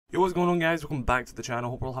Yo, what's going on, guys? Welcome back to the channel.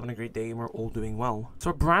 Hope we're all having a great day and we're all doing well. So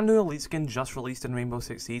a brand new elite skin just released in Rainbow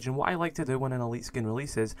Six Siege, and what I like to do when an elite skin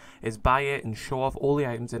releases is buy it and show off all the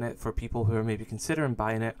items in it for people who are maybe considering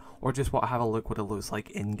buying it or just want to have a look what it looks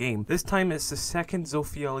like in game. This time it's the second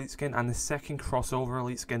Zofia elite skin and the second crossover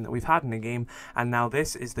elite skin that we've had in the game, and now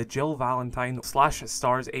this is the Jill Valentine /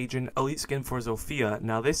 Stars Agent elite skin for Zofia.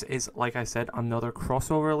 Now this is, like I said, another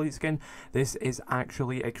crossover elite skin. This is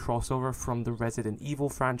actually a crossover from the Resident Evil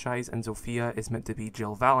franchise, and Zofia is meant to be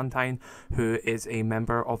Jill Valentine, who is a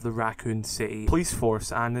member of the Raccoon City police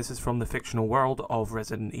force, and this is from the fictional world of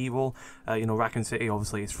Resident Evil. You know, Raccoon City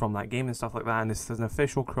obviously is from that game and stuff like that, and this is an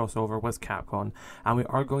official crossover with Capcom, and we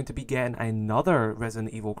are going to be getting another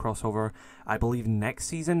Resident Evil crossover, I believe, next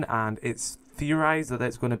season, and it's theorized that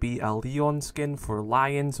it's going to be a Leon skin for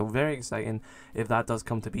Lion, so very exciting if that does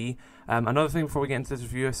come to be. Another thing before we get into this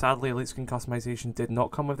review, sadly elite skin customization did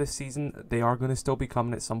not come with this season. They are going to still be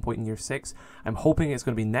coming at some point in year 6. I'm hoping it's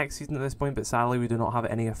going to be next season at this point, but sadly we do not have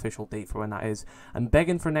any official date for when that is. I'm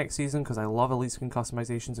begging for next season because I love elite skin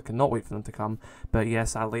customizations. I cannot wait for them to come, but yeah,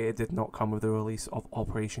 sadly it did not come with the release of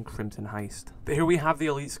Operation Crimson Heist. But here we have the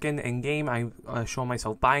elite skin in game. I'm showing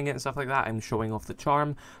myself buying it and stuff like that. I'm showing off the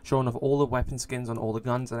charm, showing off all the weapon skins on all the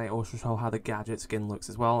guns, and I also show how the gadget skin looks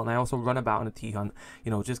as well. And I also run about on a T-hunt,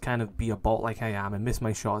 you know, just kind of be a bot like I am and miss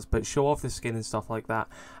my shots, but show off the skin and stuff like that,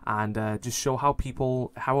 and just show how it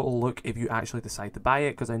will look if you actually decide to buy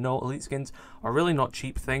it, because I know elite skins are really not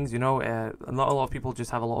cheap things, you know. Not a lot of people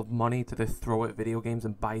just have a lot of money to just throw at video games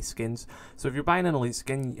and buy skins. So if you're buying an elite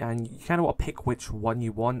skin and you kind of want to pick which one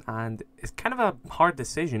you want, and it's kind of a hard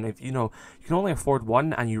decision if you know you can only afford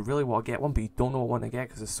one and you really want to get one but you don't know what one to get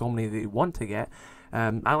because there's so many that you want to get.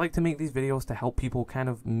 I like to make these videos to help people kind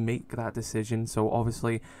of make that decision, so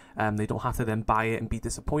obviously they don't have to then buy it and be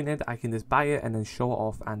disappointed. I can just buy it and then show it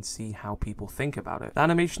off and see how people think about it. The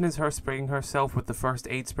animation is her spraying herself with the first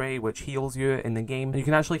aid spray, which heals you in the game. You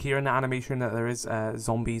can actually hear in the animation that there is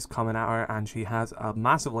zombies coming at her, and she has a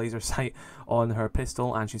massive laser sight on her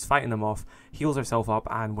pistol and she's fighting them off, heals herself up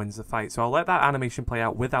and wins the fight. So I'll let that animation play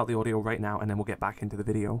out without the audio right now, and then we'll get back into the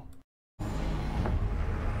video.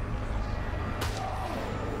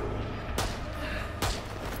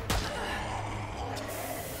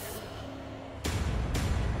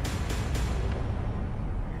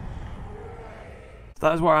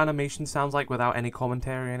 That is what our animation sounds like without any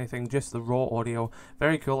commentary or anything, just the raw audio.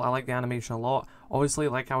 Very cool, I like the animation a lot. Obviously,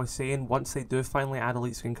 like I was saying, once they do finally add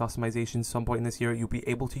elite skin customization some point in this year, you'll be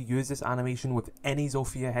able to use this animation with any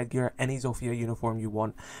Zofia headgear, any Zofia uniform you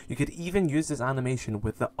want. You could even use this animation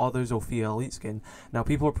with the other Zofia elite skin. Now,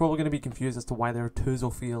 people are probably going to be confused as to why there are two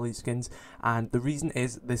Zofia elite skins, and the reason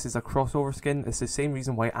is this is a crossover skin. It's the same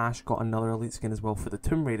reason why Ash got another elite skin as well for the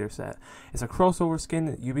Tomb Raider set. It's a crossover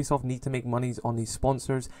skin. Ubisoft need to make monies on these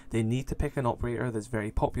sponsors. They need to pick an operator that's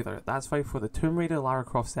very popular. That's why for the Tomb Raider Lara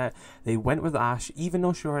Croft set, they went with Ash. Even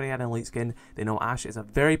though she already had an elite skin, they know Ash is a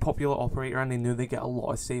very popular operator and they knew they get a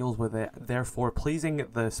lot of sales with it, therefore pleasing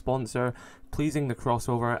the sponsor, pleasing the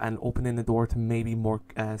crossover, and opening the door to maybe more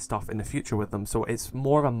stuff in the future with them. So it's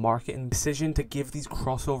more of a marketing decision to give these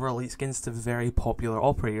crossover elite skins to very popular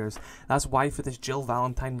operators. That's why for this Jill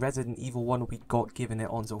Valentine Resident Evil one, we got given it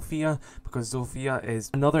on Zofia, because Zofia is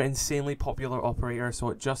another insanely popular operator, so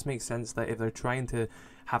it just makes sense that if they're trying to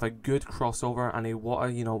have a good crossover and they want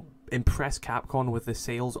to, you know, impress Capcom with the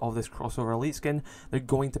sales of this crossover elite skin, they're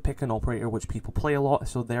going to pick an operator which people play a lot,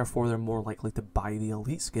 so therefore they're more likely to buy the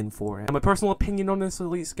elite skin for it. And my personal opinion on this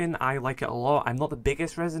elite skin, I like it a lot. I'm not the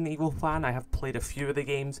biggest Resident Evil fan. I have played a few of the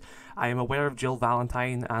games. I am aware of Jill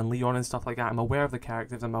Valentine and Leon and stuff like that. I'm aware of the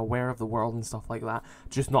characters, I'm aware of the world and stuff like that.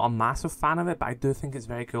 Just not a massive fan of it, but I do think it's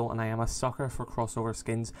very cool, and I am a sucker for crossover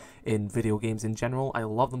skins in video games in general. I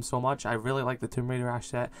love them so much. I really like the Tomb Raider Ash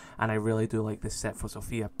set, and I really do like this set for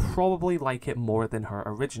Zofia. Probably like it more than her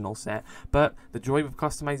original set, but the joy of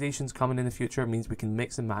customizations coming in the future means we can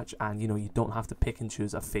mix and match, and you know, you don't have to pick and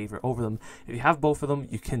choose a favorite over them. If you have both of them,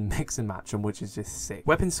 you can mix and match them, which is just sick.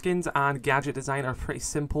 Weapon skins and gadget design are pretty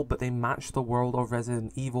simple, but they match the world of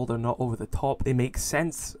Resident Evil. They're not over the top, they make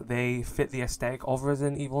sense, they fit the aesthetic of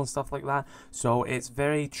Resident Evil and stuff like that, so it's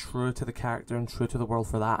very true to the character and true to the world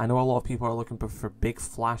for that. I know a lot of people are looking for big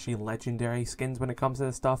flashy legendary skins when it comes to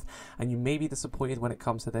this stuff, and you may be disappointed when it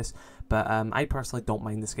comes to this. this. But I personally don't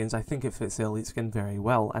mind the skins. I think it fits the elite skin very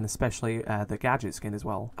well, and especially the gadget skin as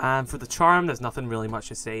well. And for the charm, there's nothing really much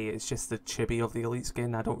to say. It's just the chibi of the elite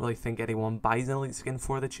skin. I don't really think anyone buys an elite skin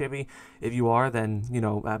for the chibi. If you are, then, you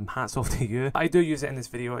know, hats off to you. I do use it in this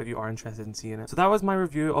video if you are interested in seeing it. So that was my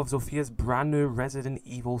review of Zofia's brand new Resident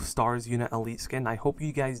Evil Stars Unit elite skin. I hope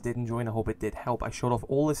you guys did enjoy and I hope it did help. I showed off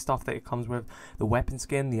all the stuff that it comes with: the weapon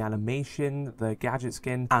skin, the animation, the gadget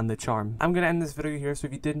skin, and the charm. I'm going to end this video here, so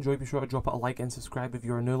if you did enjoy, be sure to drop it a like and subscribe if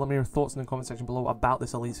you're new. Let me know your thoughts in the comment section below about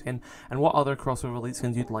this elite skin and what other crossover elite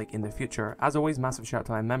skins you'd like in the future. As always, massive shout out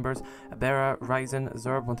to my members: Abearah, Ryzen,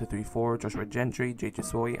 Zerb1234, Joshua Gentry, Jade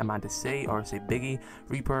Jusoy, Aman Desai, RSA.Biggie,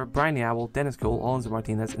 Reaper, Brian the Owl, Dennis, Alonso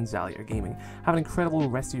Martinez, and Xalator Gaming. Have an incredible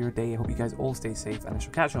rest of your day. I hope you guys all stay safe, and I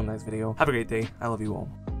shall catch you on the next video. Have a great day. I love you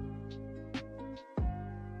all.